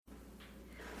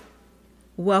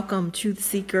Welcome, truth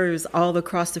seekers all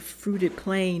across the fruited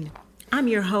plain. I'm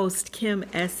your host, Kim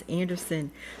S.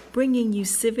 Anderson, bringing you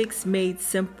Civics Made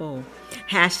Simple.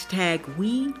 Hashtag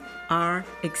We Are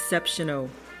Exceptional.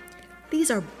 These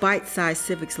are bite-sized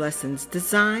civics lessons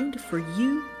designed for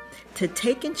you to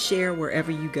take and share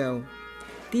wherever you go.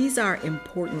 These are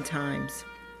important times.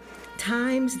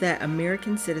 Times that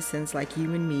American citizens like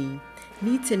you and me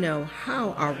need to know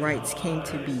how our rights came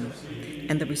to be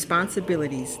and the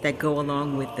responsibilities that go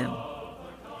along with them.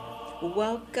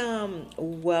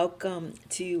 Welcome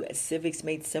to Civics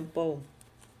Made Simple.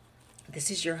 This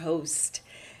is your host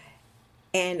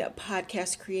and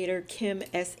podcast creator, Kim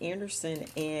S. Anderson,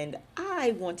 and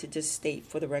I want to just state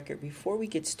for the record before we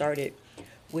get started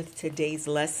with today's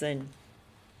lesson,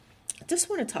 I just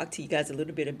want to talk to you guys a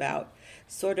little bit about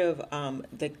sort of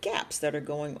the gaps that are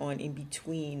going on in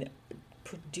between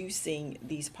producing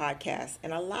these podcasts.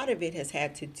 And a lot of it has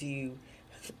had to do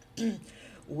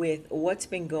with what's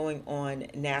been going on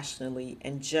nationally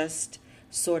and just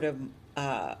sort of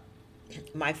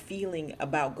my feeling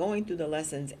about going through the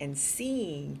lessons and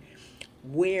seeing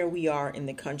where we are in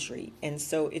the country. And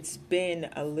so it's been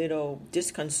a little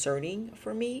disconcerting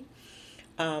for me,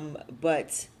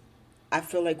 but I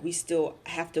feel like we still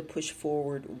have to push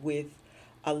forward with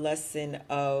a lesson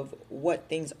of what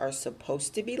things are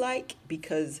supposed to be like,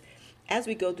 because as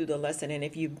we go through the lesson, and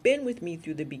if you've been with me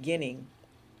through the beginning,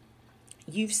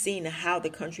 you've seen how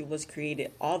the country was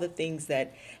created, all the things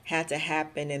that had to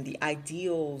happen and the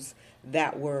ideals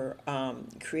that were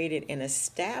created and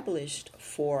established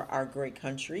for our great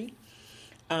country.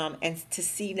 And to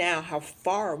see now how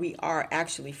far we are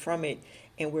actually from it,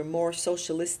 and we're more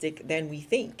socialistic than we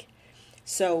think.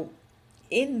 So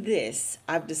in this,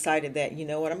 I've decided that, you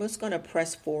know what, I'm just going to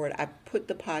press forward. I put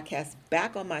the podcast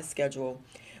back on my schedule.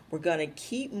 We're going to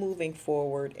keep moving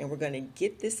forward and we're going to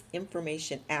get this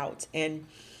information out. And,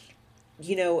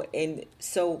 you know, and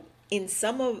so in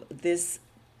some of this,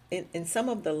 in some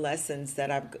of the lessons that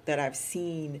I've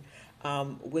seen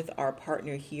with our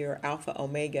partner here, Alpha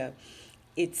Omega,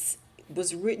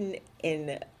 was written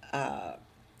and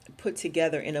put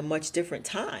together in a much different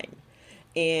time.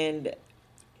 And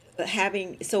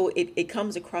it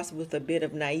comes across with a bit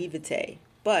of naivete,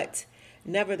 but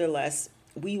nevertheless,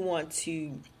 we want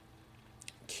to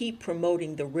keep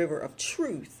promoting the river of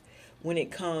truth when it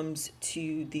comes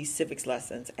to these civics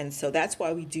lessons. And so that's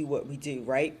why we do what we do,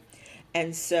 right?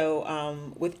 And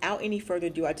so without any further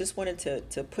ado, I just wanted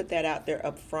to put that out there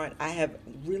up front. I have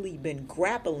really been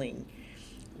grappling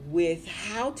with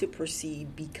how to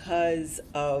proceed because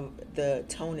of the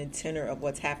tone and tenor of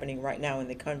what's happening right now in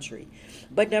the country.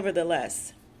 But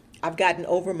nevertheless, I've gotten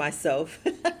over myself,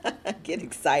 get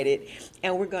excited,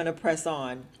 and we're going to press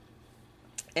on.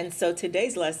 And so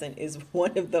today's lesson is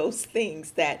one of those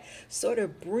things that sort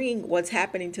of bring what's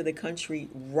happening to the country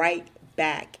right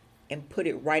back and put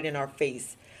it right in our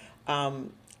face.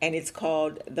 And it's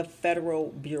called the federal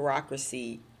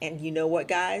bureaucracy. And you know what,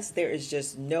 guys? There is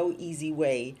just no easy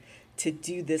way to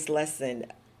do this lesson.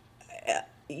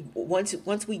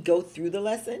 Once we go through the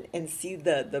lesson and see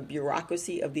the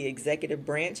bureaucracy of the executive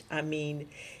branch, I mean,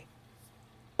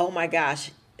 oh my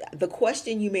gosh, the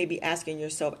question you may be asking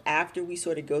yourself after we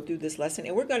sort of go through this lesson,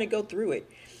 and we're going to go through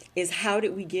it, is how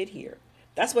did we get here?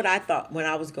 That's what I thought when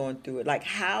I was going through it. Like,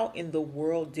 how in the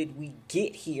world did we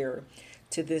get here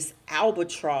to this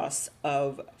albatross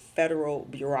of federal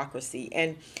bureaucracy?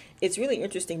 And it's really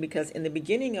interesting because in the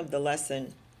beginning of the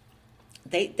lesson,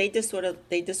 they just sort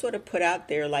of put out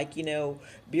there, like, you know,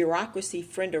 bureaucracy,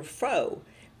 friend or foe.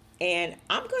 And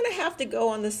I'm going to have to go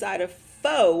on the side of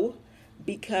foe,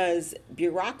 because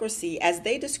bureaucracy, as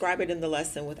they describe it in the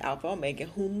lesson with Alpha Omega,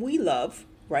 whom we love,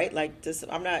 right? Like,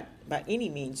 I'm not by any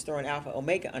means throwing Alpha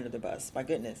Omega under the bus, my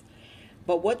goodness.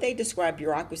 But what they describe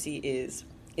bureaucracy is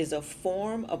a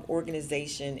form of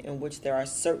organization in which there are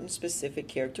certain specific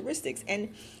characteristics.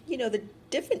 And, you know,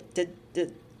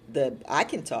 I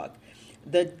can talk.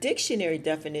 The dictionary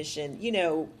definition, you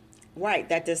know, right,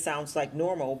 that just sounds like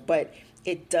normal, but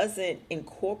it doesn't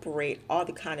incorporate all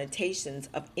the connotations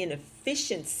of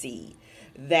inefficiency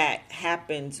that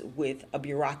happens with a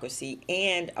bureaucracy,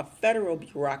 and a federal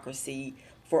bureaucracy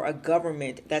for a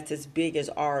government that's as big as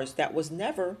ours that was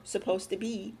never supposed to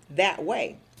be that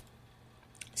way.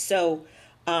 So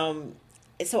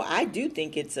I do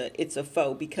think it's a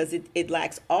foe, because it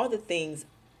lacks all the things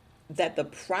that the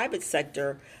private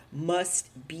sector must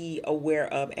be aware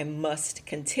of and must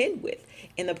contend with.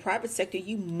 In the private sector,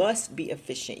 you must be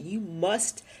efficient. You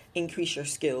must increase your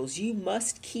skills. You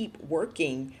must keep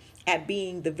working at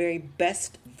being the very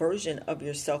best version of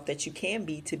yourself that you can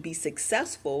be to be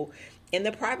successful in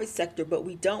the private sector. But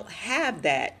we don't have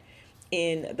that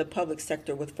in the public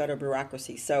sector with federal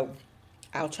bureaucracy. So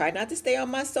I'll try not to stay on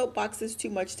my soapboxes too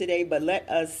much today, but let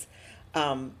us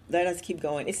keep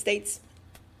going. It states,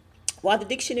 while the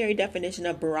dictionary definition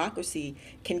of bureaucracy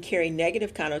can carry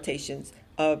negative connotations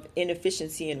of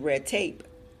inefficiency and red tape,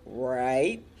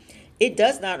 right? It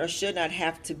does not or should not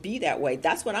have to be that way.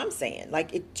 That's what I'm saying.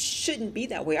 Like, it shouldn't be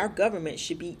that way. Our government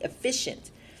should be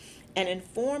efficient. An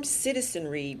informed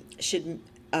citizenry should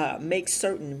make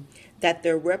certain that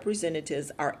their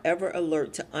representatives are ever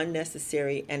alert to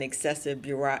unnecessary and excessive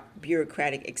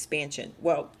bureaucratic expansion.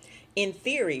 Well, in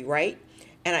theory, right?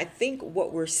 And I think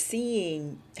what we're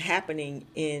seeing happening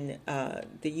in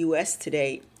the U.S.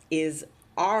 today is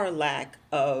our lack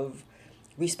of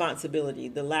responsibility,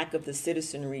 the lack of the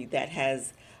citizenry that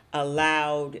has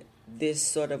allowed this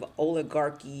sort of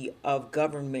oligarchy of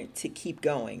government to keep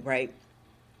going, right?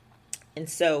 And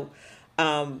so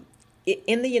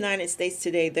in the United States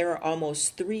today, there are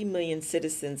almost 3 million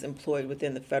citizens employed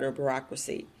within the federal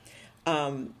bureaucracy.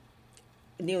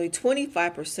 Nearly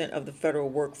 25% of the federal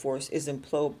workforce is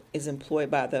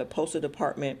employed by the Postal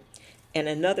Department, and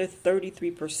another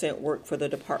 33% work for the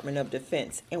Department of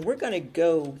Defense. And we're going to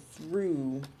go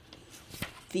through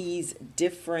these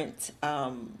different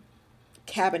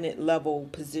cabinet level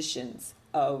positions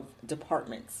of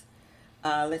departments.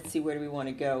 Let's see, where do we want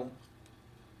to go?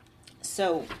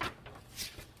 So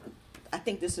I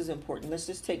think this is important. Let's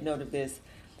just take note of this.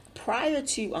 Prior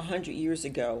to 100 years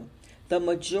ago, the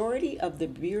majority of the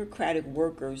bureaucratic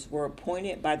workers were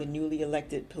appointed by the newly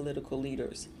elected political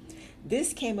leaders.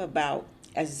 This came about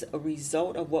as a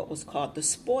result of what was called the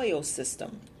spoils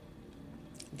system.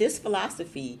 This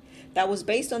philosophy, that was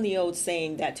based on the old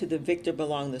saying that to the victor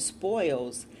belong the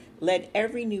spoils, led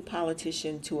every new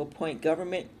politician to appoint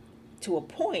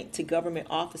to government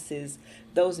offices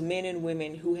those men and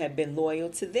women who had been loyal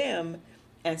to them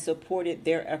and supported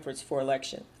their efforts for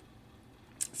election.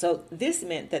 So this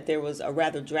meant that there was a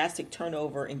rather drastic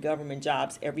turnover in government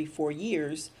jobs every 4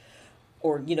 years,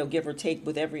 or, give or take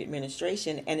with every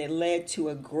administration, and it led to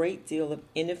a great deal of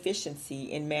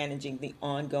inefficiency in managing the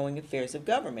ongoing affairs of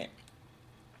government.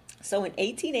 So in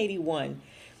 1881,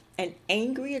 an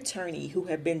angry attorney who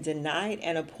had been denied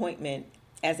an appointment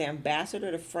as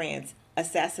ambassador to France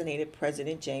assassinated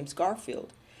President James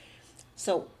Garfield.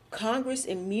 So Congress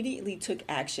immediately took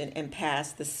action and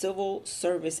passed the Civil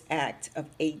Service Act of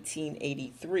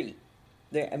 1883.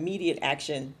 The immediate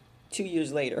action 2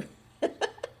 years later.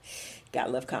 Gotta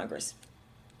love Congress.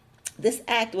 This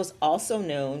act was also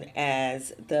known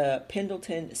as the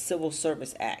Pendleton Civil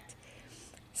Service Act.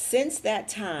 Since that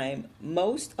time,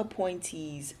 most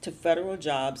appointees to federal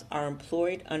jobs are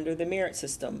employed under the merit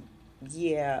system.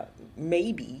 Yeah,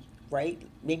 maybe, right?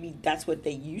 Maybe that's what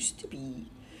they used to be.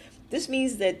 This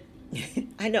means that,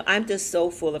 I know I'm just so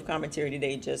full of commentary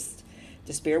today, just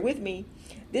bear with me.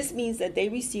 This means that they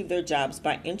receive their jobs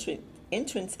by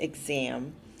entrance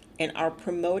exam and are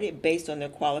promoted based on their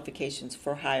qualifications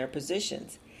for higher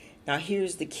positions. Now,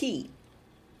 here's the key.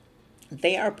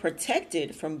 They are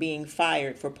protected from being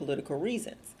fired for political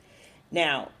reasons.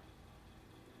 Now,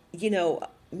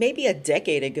 maybe a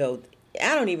decade ago,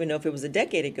 I don't even know if it was a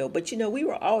decade ago, but we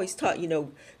were always taught,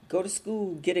 go to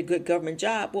school, get a good government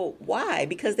job. Well, why?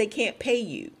 Because they can't pay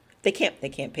you. They can't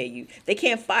pay you. They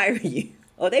can't fire you.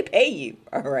 Oh, they pay you,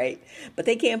 all right, but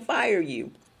they can't fire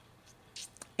you.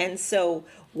 And so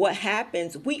what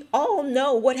happens, we all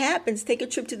know what happens. Take a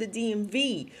trip to the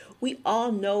DMV. We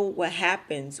all know what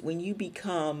happens when you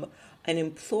become an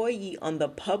employee on the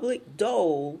public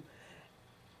dole,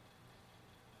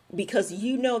 because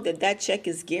you know that check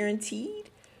is guaranteed.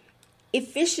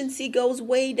 Efficiency goes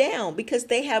way down because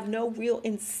they have no real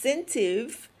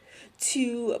incentive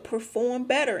to perform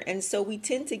better. And so we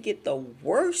tend to get the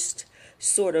worst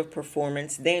sort of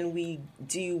performance than we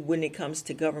do when it comes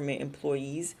to government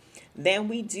employees than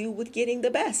we do with getting the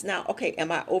best. Now, okay,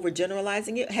 am I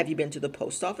overgeneralizing it? Have you been to the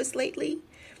post office lately?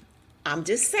 I'm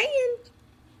just saying.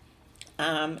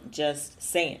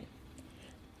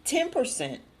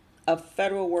 10% of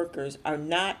federal workers are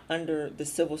not under the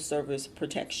civil service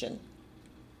protection.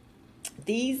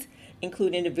 These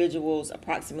include individuals,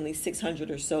 approximately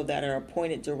 600 or so, that are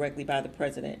appointed directly by the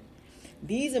president.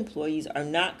 These employees are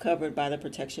not covered by the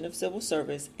protection of civil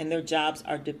service, and their jobs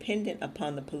are dependent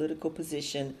upon the political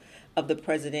position of the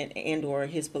president and or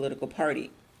his political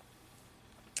party.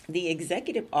 The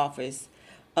executive office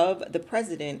of the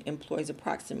president employs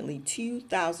approximately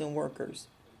 2,000 workers,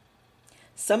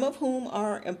 some of whom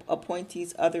are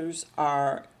appointees, others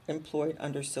are employed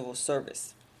under civil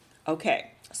service.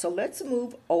 Okay, so let's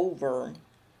move over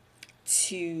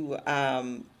to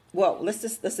let's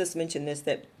just mention this,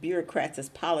 that bureaucrats as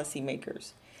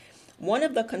policymakers. One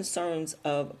of the concerns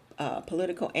of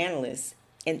political analysts,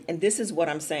 and this is what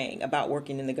I'm saying about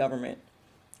working in the government,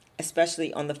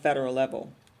 especially on the federal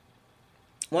level.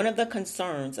 One of the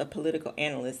concerns of political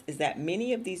analysts is that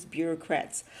many of these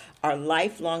bureaucrats are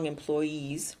lifelong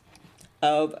employees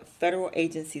of federal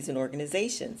agencies and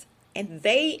organizations. And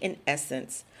they, in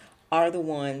essence, are the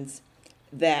ones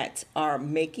that are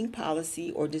making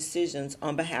policy or decisions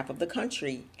on behalf of the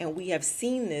country. And we have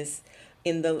seen this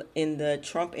in the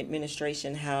Trump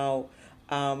administration, how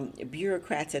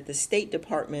bureaucrats at the State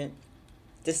Department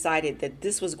decided that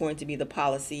this was going to be the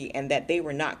policy and that they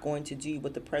were not going to do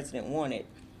what the president wanted.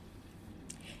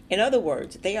 In other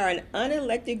words, they are an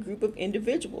unelected group of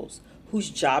individuals whose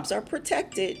jobs are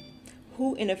protected,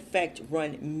 who in effect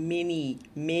run many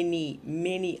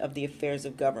of the affairs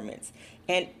of governments.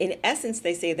 And in essence,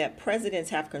 they say that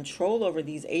presidents have control over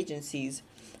these agencies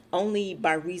only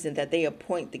by reason that they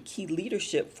appoint the key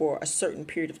leadership for a certain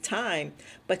period of time,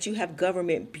 but you have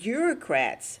government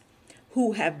bureaucrats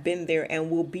who have been there and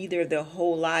will be there their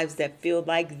whole lives that feel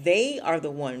like they are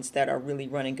the ones that are really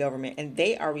running government and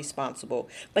they are responsible,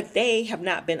 but they have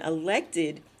not been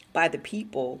elected by the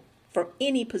people for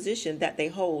any position that they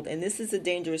hold. And this is a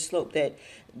dangerous slope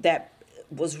that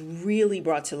was really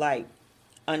brought to light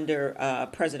under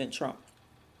President Trump.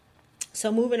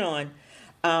 So moving on,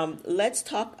 let's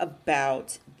talk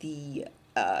about the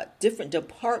different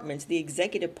departments, the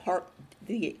executive part.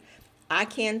 I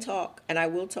can talk and I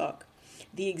will talk.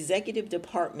 The executive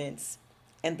departments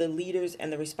and the leaders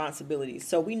and the responsibilities.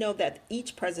 So we know that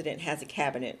each president has a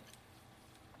cabinet.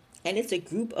 And it's a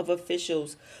group of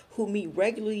officials who meet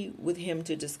regularly with him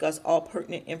to discuss all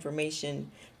pertinent information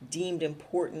deemed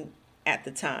important at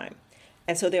the time.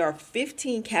 And so there are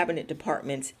 15 cabinet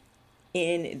departments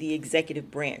in the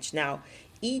executive branch. Now,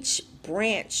 each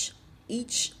branch,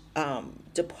 each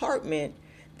department,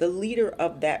 the leader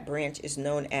of that branch is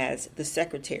known as the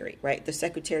secretary, right? The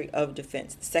Secretary of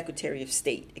Defense, the Secretary of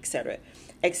State, etc.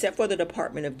 Except for the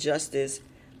Department of Justice,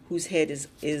 whose head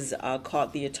is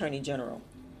called the Attorney General.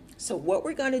 So what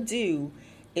we're going to do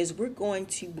is we're going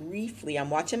to briefly, I'm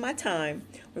watching my time,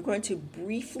 we're going to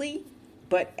briefly,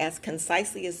 but as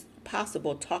concisely as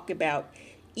possible, talk about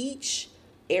each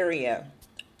area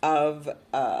of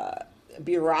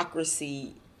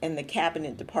bureaucracy and the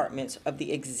cabinet departments of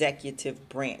the executive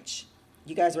branch.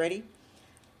 You guys ready?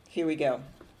 Here we go.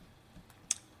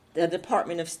 The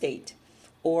Department of State,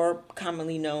 or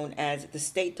commonly known as the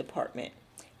State Department.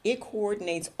 It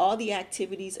coordinates all the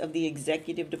activities of the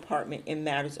executive department in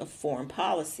matters of foreign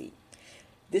policy.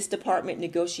 This department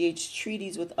negotiates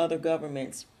treaties with other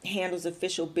governments, handles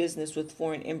official business with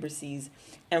foreign embassies,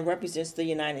 and represents the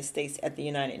United States at the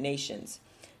United Nations.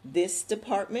 This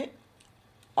department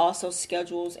also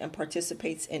schedules and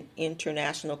participates in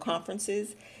international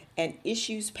conferences and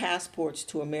issues passports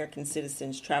to American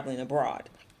citizens traveling abroad.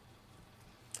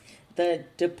 The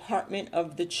Department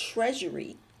of the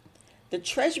Treasury. The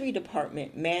Treasury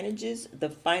Department manages the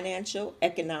financial,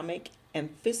 economic, and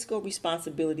fiscal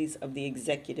responsibilities of the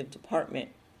executive department.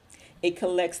 It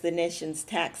collects the nation's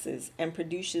taxes and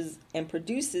produces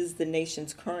the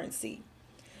nation's currency.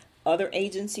 Other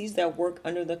agencies that work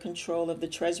under the control of the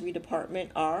Treasury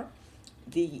Department are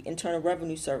the Internal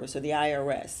Revenue Service, or the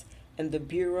IRS, and the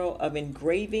Bureau of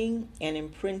Engraving and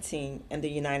Imprinting and the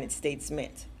United States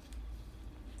Mint.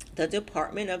 The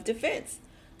Department of Defense,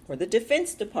 or the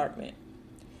Defense Department,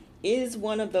 is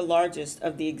one of the largest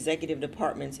of the executive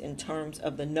departments in terms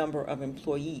of the number of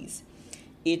employees.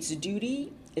 Its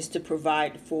duty is to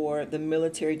provide for the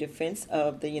military defense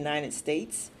of the United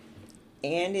States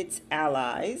and its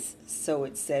allies, so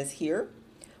it says here,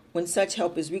 when such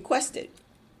help is requested.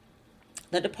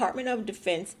 The Department of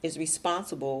Defense is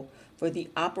responsible for the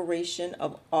operation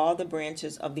of all the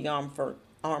branches of the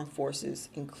armed forces,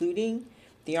 including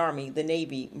the Army, the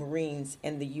Navy, Marines,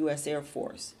 and the U.S. Air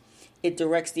Force. It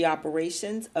directs the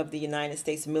operations of the United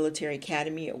States Military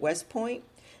Academy at West Point,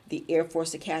 the Air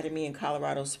Force Academy in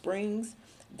Colorado Springs,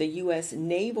 the U.S.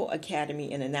 Naval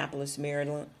Academy in Annapolis,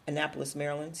 Maryland,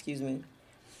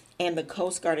 and the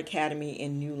Coast Guard Academy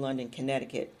in New London,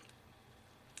 Connecticut.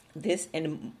 This,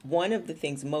 and one of the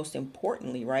things most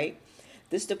importantly, right,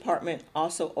 this department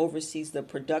also oversees the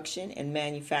production and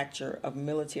manufacture of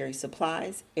military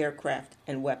supplies, aircraft,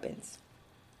 and weapons,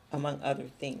 among other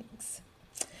things.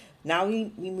 Now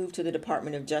we move to the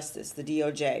Department of Justice, the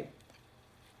DOJ.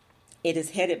 It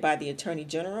is headed by the Attorney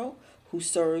General, who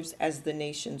serves as the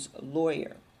nation's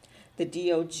lawyer. The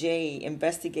DOJ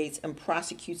investigates and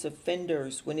prosecutes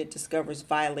offenders when it discovers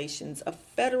violations of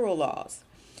federal laws.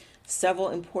 Several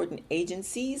important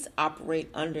agencies operate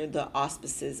under the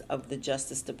auspices of the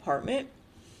Justice Department.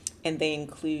 And they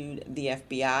include the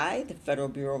FBI, the Federal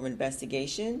Bureau of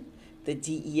Investigation, the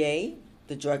DEA,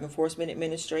 the Drug Enforcement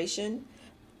Administration,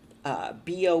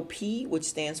 BOP, which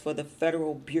stands for the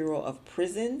Federal Bureau of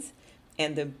Prisons,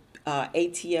 and the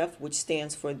ATF, which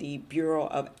stands for the Bureau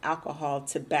of Alcohol,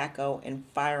 Tobacco, and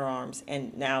Firearms,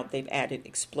 and now they've added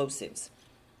explosives.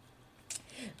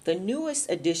 The newest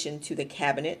addition to the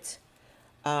cabinet,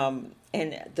 and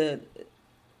the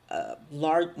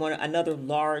another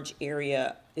large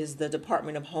area is the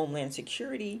Department of Homeland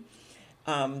Security,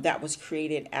 that was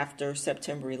created after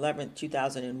September 11th,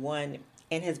 2001,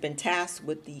 and has been tasked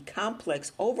with the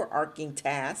complex overarching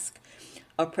task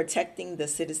of protecting the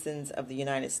citizens of the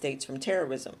United States from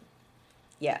terrorism.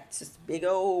 Yeah, it's just big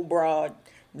old broad,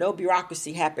 no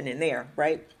bureaucracy happening there,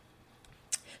 right?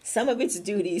 Some of its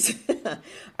duties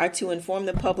are to inform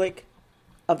the public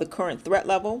of the current threat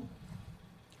level,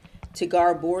 to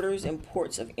guard borders and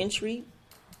ports of entry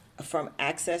from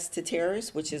access to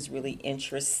terrorists, which is really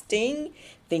interesting.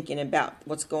 Thinking about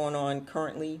what's going on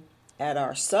currently at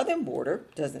our southern border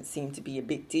doesn't seem to be a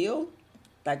big deal,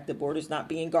 like the border's not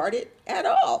being guarded at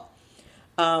all.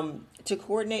 To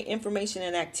coordinate information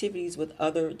and activities with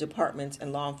other departments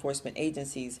and law enforcement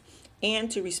agencies, and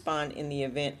to respond in the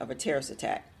event of a terrorist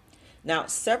attack. Now,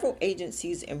 several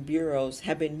agencies and bureaus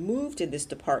have been moved to this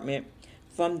department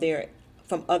from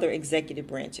other executive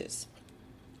branches.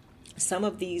 Some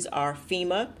of these are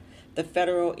FEMA, the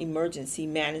Federal Emergency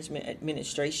Management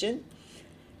Administration,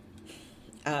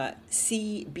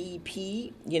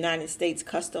 CBP, United States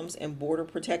Customs and Border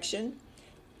Protection,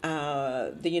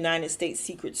 the United States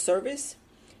Secret Service,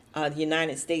 the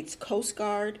United States Coast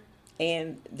Guard,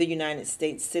 and the United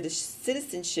States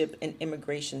Citizenship and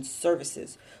Immigration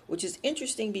Services, which is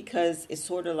interesting because it's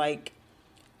sort of like,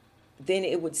 then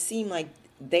it would seem like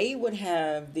they would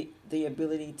have the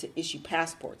ability to issue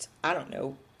passports. I don't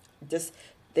know.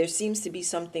 There seems to be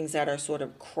some things that are sort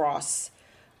of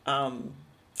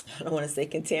I don't want to say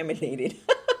contaminated,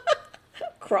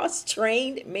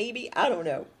 cross-trained, maybe. I don't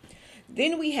know.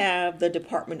 Then we have the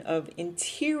Department of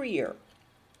Interior,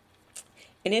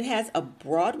 and it has a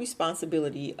broad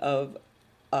responsibility of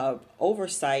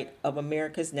oversight of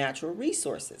America's natural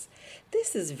resources.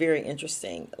 This is very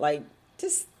interesting. Like,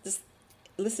 just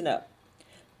listen up.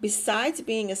 Besides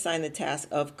being assigned the task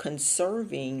of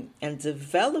conserving and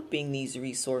developing these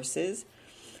resources,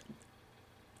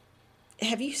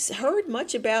 have you heard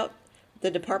much about the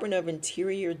Department of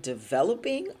Interior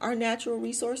developing our natural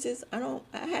resources? I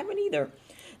haven't either.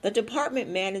 The department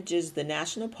manages the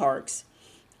national parks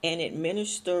and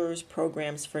administers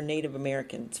programs for Native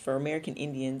Americans, for American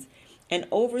Indians, and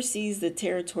oversees the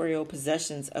territorial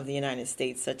possessions of the United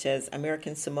States, such as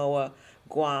American Samoa,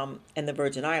 Guam, and the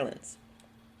Virgin Islands.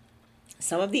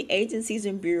 Some of the agencies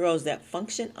and bureaus that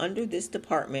function under this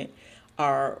department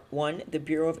are, 1, the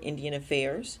Bureau of Indian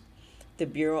Affairs, the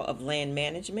Bureau of Land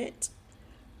Management,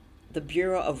 the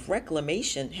Bureau of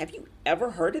Reclamation. Have you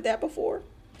ever heard of that before?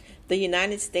 The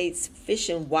United States Fish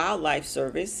and Wildlife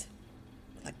Service.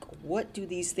 Like, what do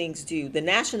these things do? The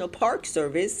National Park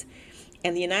Service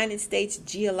and the United States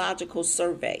Geological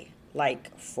Survey.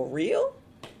 Like, for real?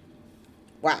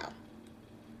 Wow.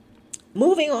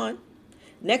 Moving on.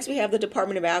 Next, we have the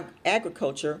Department of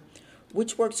Agriculture,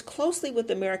 which works closely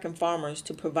with American farmers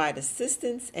to provide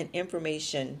assistance and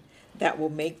information that will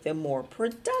make them more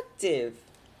productive.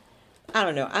 I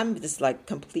don't know. I'm just like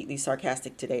completely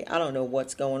sarcastic today. I don't know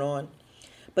what's going on.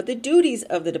 But the duties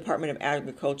of the Department of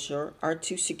Agriculture are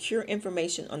to secure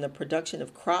information on the production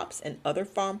of crops and other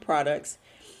farm products,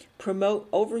 promote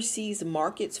overseas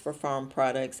markets for farm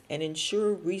products, and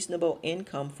ensure reasonable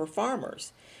income for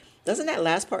farmers. Doesn't that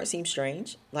last part seem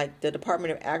strange? Like, the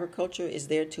Department of Agriculture is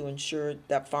there to ensure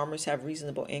that farmers have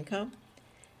reasonable income?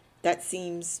 That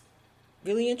seems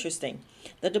really interesting.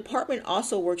 The department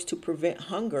also works to prevent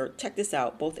hunger, check this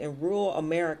out, both in rural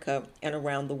America and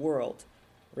around the world.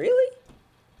 Really?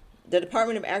 The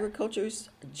Department of Agriculture's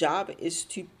job is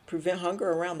to prevent hunger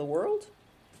around the world?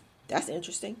 That's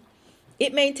interesting.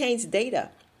 It maintains data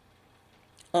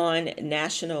on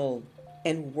national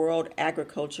and world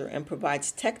agriculture and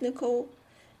provides technical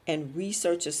and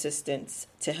research assistance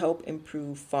to help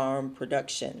improve farm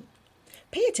production.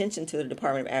 Pay attention to the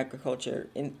Department of Agriculture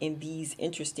in these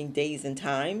interesting days and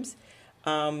times,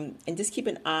 and just keep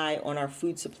an eye on our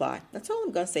food supply. That's all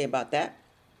I'm going to say about that.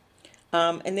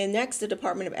 And then next, the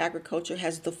Department of Agriculture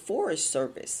has the Forest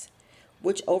Service,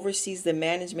 which oversees the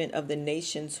management of the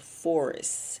nation's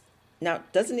forests. Now,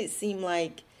 doesn't it seem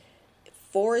like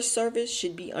Forest Service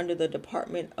should be under the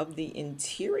Department of the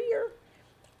Interior?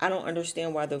 I don't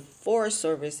understand why the Forest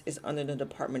Service is under the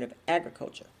Department of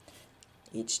Agriculture.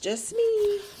 It's just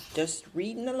me. Just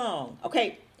reading along.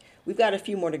 Okay, we've got a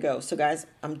few more to go. So guys,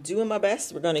 I'm doing my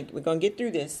best. We're gonna get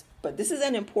through this. But this is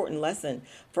an important lesson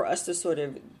for us to sort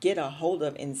of get a hold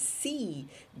of and see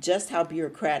just how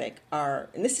bureaucratic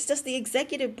and this is just the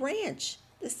executive branch.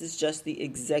 This is just the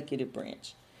executive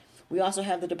branch. We also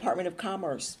have the Department of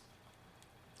Commerce.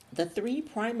 The three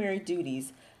primary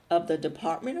duties of the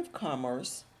Department of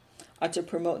Commerce are to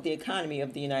promote the economy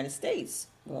of the United States.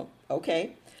 Well,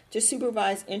 okay. To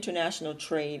supervise international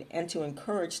trade and to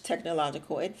encourage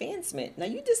technological advancement. Now,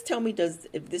 you just tell me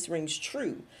if this rings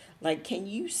true. Like, can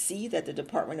you see that the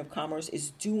Department of Commerce is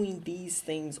doing these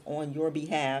things on your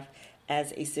behalf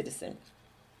as a citizen?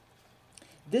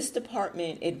 This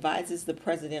department advises the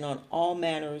president on all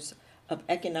matters of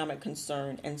economic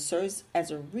concern and serves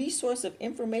as a resource of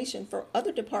information for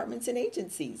other departments and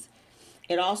agencies.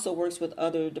 It also works with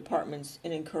other departments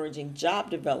in encouraging job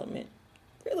development.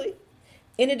 Really?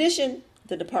 In addition,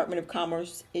 the Department of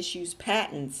Commerce issues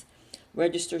patents,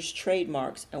 registers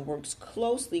trademarks, and works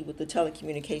closely with the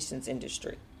telecommunications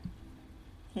industry.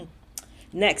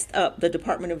 Next up, the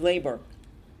Department of Labor.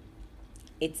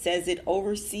 It says it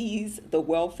oversees the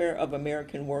welfare of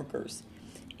American workers.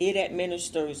 It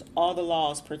administers all the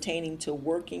laws pertaining to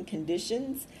working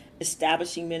conditions,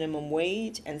 establishing minimum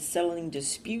wage, and settling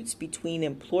disputes between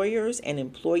employers and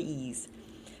employees.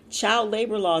 Child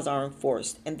labor laws are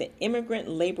enforced, and the immigrant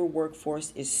labor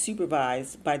workforce is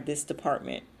supervised by this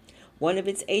department. One of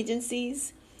its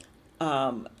agencies,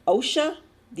 OSHA,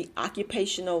 the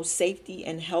Occupational Safety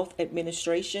and Health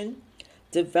Administration,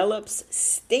 develops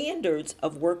standards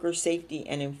of worker safety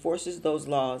and enforces those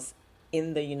laws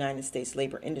in the United States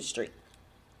labor industry.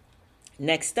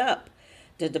 Next up,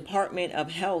 the Department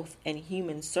of Health and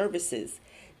Human Services.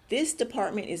 This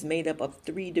department is made up of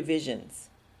three divisions.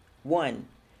 One,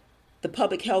 the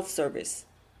Public Health Service.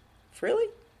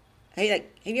 Really? Have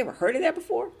you ever heard of that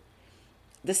before?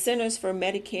 The Centers for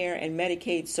Medicare and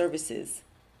Medicaid Services,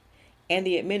 and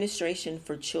the Administration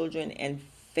for Children and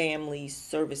Family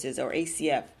Services, or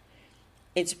ACF.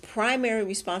 Its primary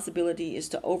responsibility is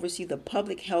to oversee the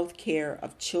public health care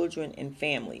of children and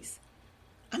families.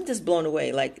 I'm just blown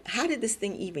away. Like, how did this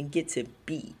thing even get to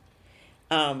be?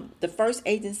 The first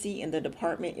agency in the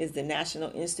department is the National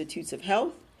Institutes of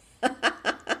Health,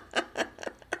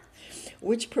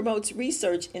 which promotes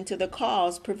research into the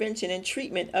cause, prevention, and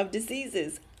treatment of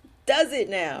diseases. Does it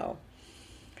now?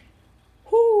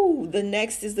 The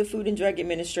next is the Food and Drug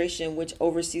Administration, which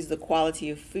oversees the quality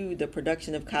of food, the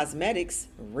production of cosmetics.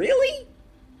 Really?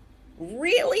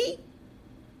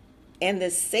 And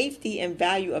the safety and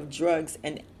value of drugs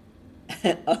and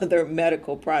other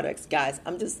medical products. Guys,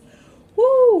 I'm just,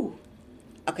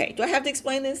 Okay, do I have to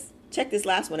explain this? Check this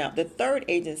last one out. The third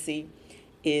agency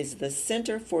is the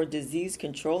Center for Disease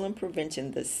Control and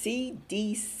Prevention, the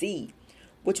CDC.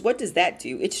 What does that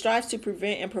do? It strives to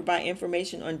prevent and provide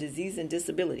information on disease and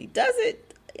disability. Does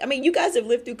it? I mean, you guys have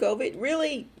lived through COVID.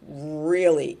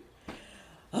 Really?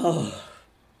 Oh.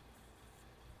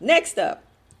 Next up,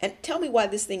 and tell me why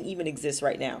this thing even exists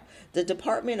right now. The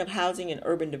Department of Housing and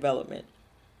Urban Development.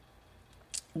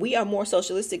 We are more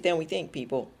socialistic than we think,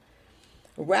 people.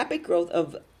 Rapid growth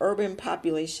of urban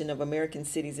population of American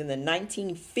cities in the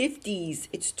 1950s.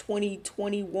 It's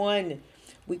 2021.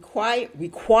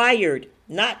 Required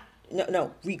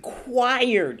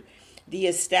the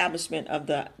establishment of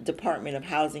the Department of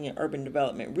Housing and Urban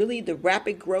Development. Really, the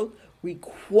rapid growth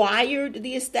required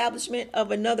the establishment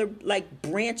of another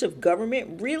branch of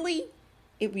government. Really?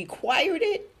 It required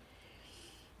it?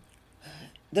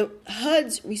 The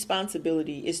HUD's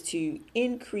responsibility is to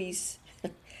increase.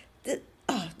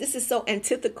 This is so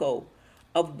antithetical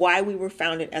of why we were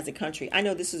founded as a country. I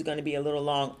know this is going to be a little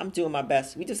long. I'm doing my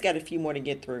best. We just got a few more to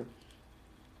get through.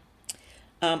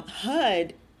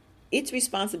 HUD, its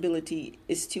responsibility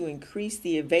is to increase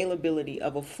the availability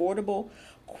of affordable,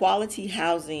 quality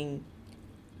housing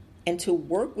and to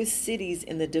work with cities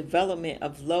in the development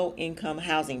of low-income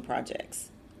housing projects.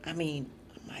 I mean,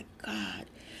 oh my God.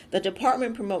 The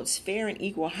department promotes fair and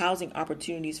equal housing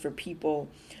opportunities for people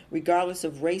regardless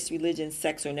of race, religion,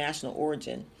 sex, or national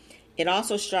origin. It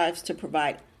also strives to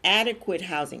provide adequate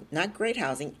housing, not great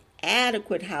housing,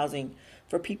 adequate housing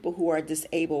for people who are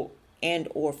disabled and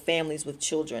or families with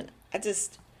children. Okay,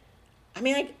 I'm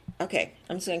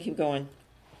just going to keep going.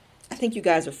 I think you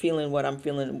guys are feeling what I'm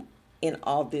feeling in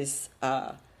all this,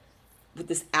 with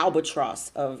this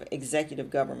albatross of executive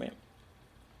government.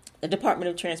 The Department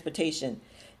of Transportation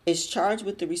is charged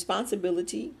with the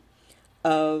responsibility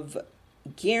of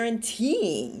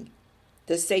guaranteeing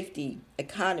the safety,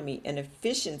 economy, and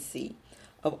efficiency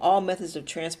of all methods of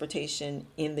transportation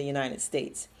in the United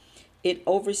States. It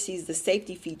oversees the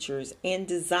safety features and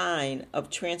design of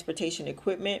transportation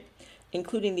equipment,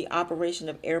 including the operation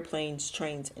of airplanes,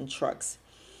 trains, and trucks.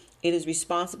 It is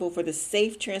responsible for the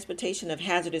safe transportation of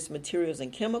hazardous materials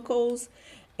and chemicals.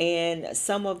 And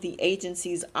some of the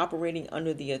agencies operating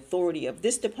under the authority of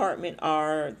this department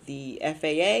are the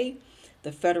FAA,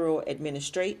 the Federal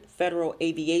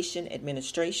Aviation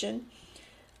Administration,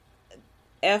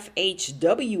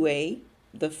 FHWA,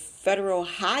 the Federal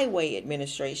Highway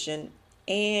Administration,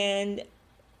 and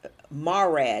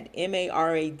MARAD,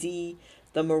 MARAD,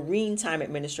 the Maritime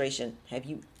Administration. Have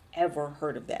you ever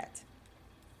heard of that?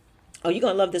 Oh, you're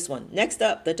going to love this one. Next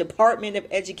up, the Department of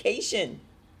Education.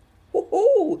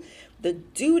 Woo-hoo! The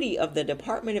duty of the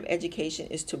Department of Education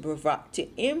is to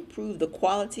improve the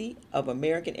quality of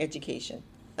American education.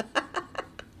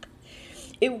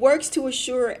 It works to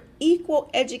assure equal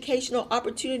educational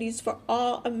opportunities for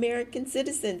all American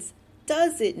citizens.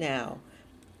 Does it now?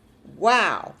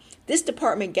 Wow. This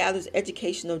department gathers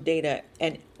educational data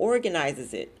and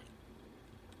organizes it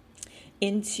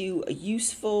into a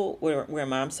useful,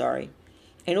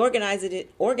 and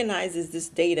organizes this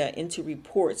data into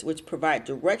reports which provide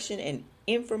direction and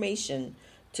information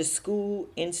to school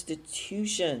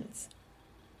institutions.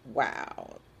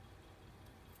 Wow.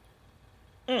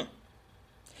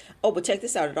 Oh, but check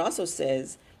this out. It also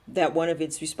says that one of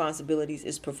its responsibilities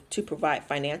is to provide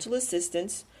financial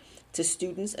assistance to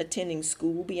students attending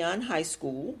school beyond high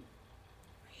school.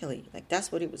 Really, like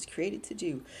that's what it was created to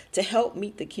do, to help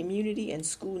meet the community and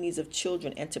school needs of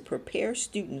children and to prepare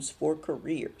students for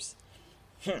careers.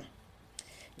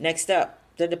 Next up,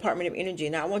 the Department of Energy.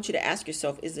 Now, I want you to ask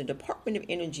yourself, is the Department of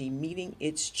Energy meeting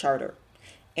its charter?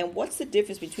 And what's the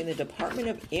difference between the Department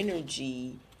of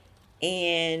Energy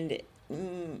and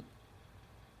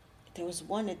there was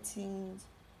one that seemed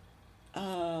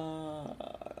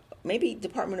maybe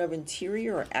Department of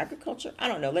Interior or Agriculture. I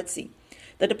don't know. Let's see.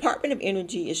 The Department of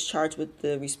Energy is charged with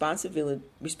the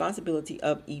responsibility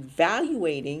of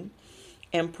evaluating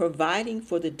and providing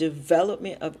for the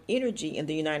development of energy in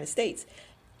the United States.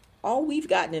 All we've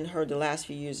gotten and heard the last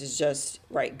few years is just,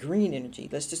 green energy.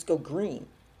 Let's just go green.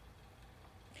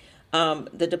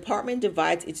 The department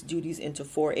divides its duties into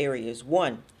 4 areas.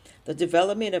 1, the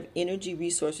development of energy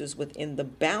resources within the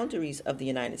boundaries of the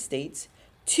United States.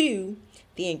 2,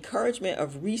 the encouragement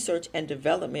of research and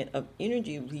development of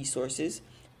energy resources.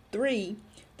 3,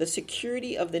 the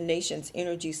security of the nation's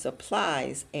energy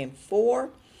supplies. And 4,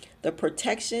 the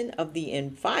protection of the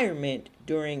environment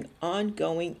during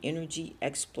ongoing energy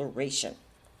exploration.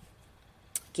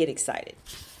 Get excited.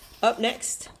 Up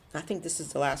next, I think this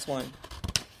is the last one.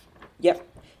 Yep,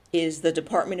 is the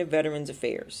Department of Veterans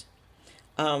Affairs,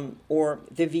 or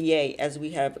the VA, as we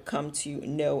have come to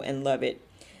know and love it.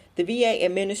 The VA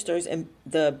administers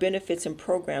the benefits and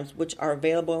programs which are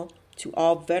available to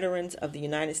all veterans of the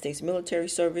United States military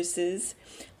services,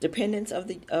 dependents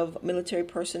of military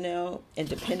personnel, and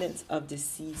dependents of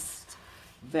deceased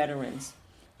veterans.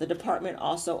 The department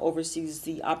also oversees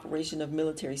the operation of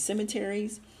military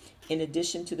cemeteries. In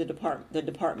addition to the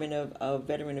Department of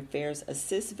Veteran Affairs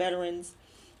assists veterans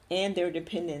and their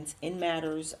dependents in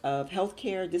matters of health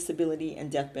care, disability,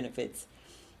 and death benefits,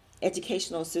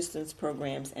 educational assistance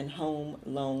programs, and home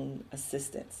loan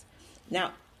assistance.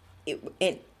 Now,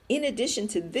 in addition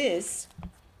to this,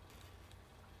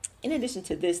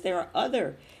 there are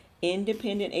other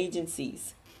independent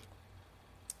agencies,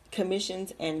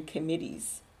 commissions, and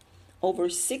committees. Over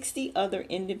 60 other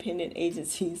independent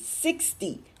agencies,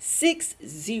 60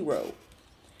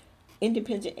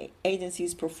 independent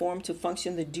agencies perform to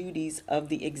function the duties of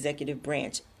the executive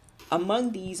branch.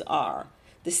 Among these are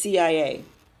the CIA,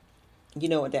 you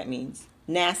know what that means,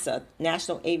 NASA,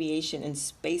 National Aviation and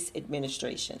Space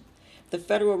Administration, the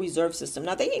Federal Reserve System.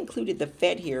 Now, they included the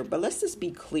Fed here, but let's just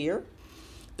be clear.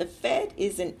 The Fed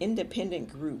is an independent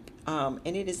group, and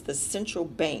it is the central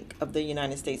bank of the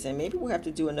United States. And maybe we'll have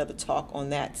to do another talk on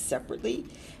that separately.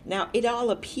 Now, it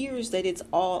all appears that it's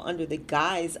all under the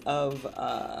guise of,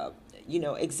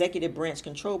 executive branch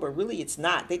control, but really it's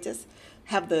not. They just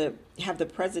have the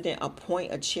president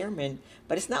appoint a chairman,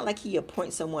 but it's not like he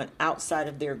appoints someone outside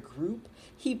of their group.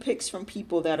 He picks from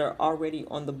people that are already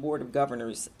on the board of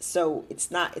governors. So it's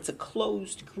a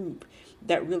closed group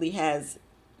that really has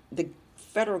the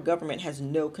federal government has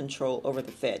no control over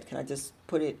the Fed. Can I just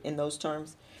put it in those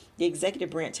terms? The executive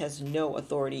branch has no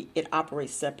authority. It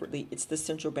operates separately. It's the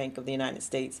central bank of the United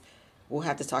States. We'll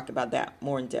have to talk about that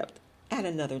more in depth at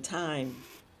another time.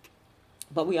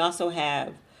 But we also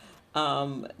have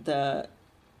the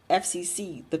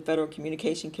FCC, the Federal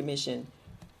Communication Commission,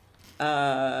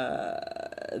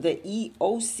 the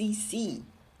EOCC,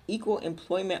 Equal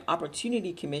Employment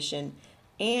Opportunity Commission,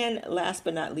 and last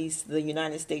but not least, the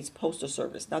United States Postal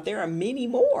Service. Now, there are many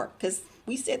more because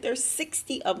we said there's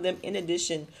 60 of them in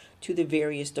addition to the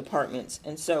various departments.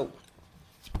 And so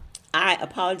I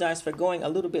apologize for going a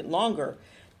little bit longer,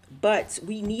 but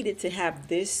we needed to have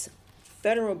this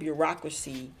federal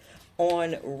bureaucracy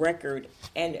on record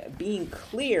and being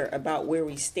clear about where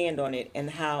we stand on it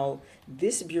and how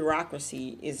this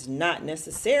bureaucracy is not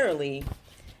necessarily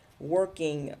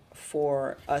working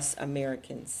for us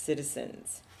American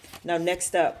citizens. Now,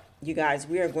 next up, you guys,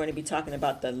 we are going to be talking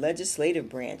about the legislative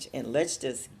branch, and let's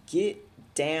just get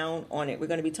down on it. We're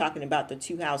going to be talking about the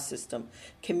two-house system,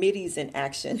 committees in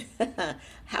action,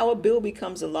 how a bill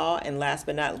becomes a law, and last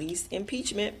but not least,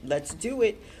 impeachment. Let's do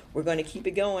it. We're going to keep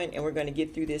it going, and we're going to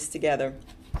get through this together.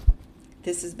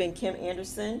 This has been Kim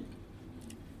Anderson.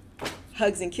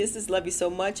 Hugs and kisses. Love you so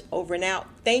much. Over and out.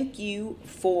 Thank you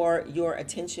for your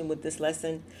attention with this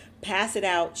lesson. Pass it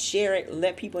out. Share it.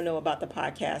 Let people know about the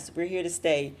podcast. We're here to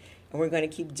stay, and we're going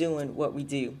to keep doing what we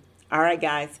do. All right,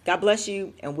 guys. God bless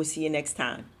you, and we'll see you next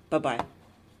time. Bye-bye.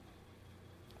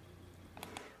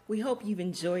 We hope you've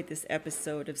enjoyed this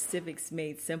episode of Civics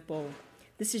Made Simple.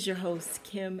 This is your host,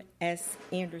 Kim S.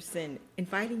 Anderson,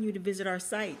 inviting you to visit our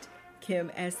site,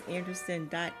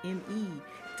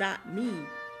 kimsanderson.me.me,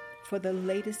 for the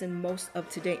latest and most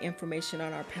up-to-date information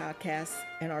on our podcast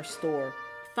and our store.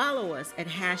 Follow us at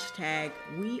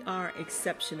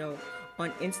 #WeAreExceptional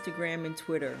on Instagram and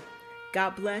Twitter.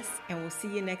 God bless, and we'll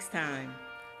see you next time.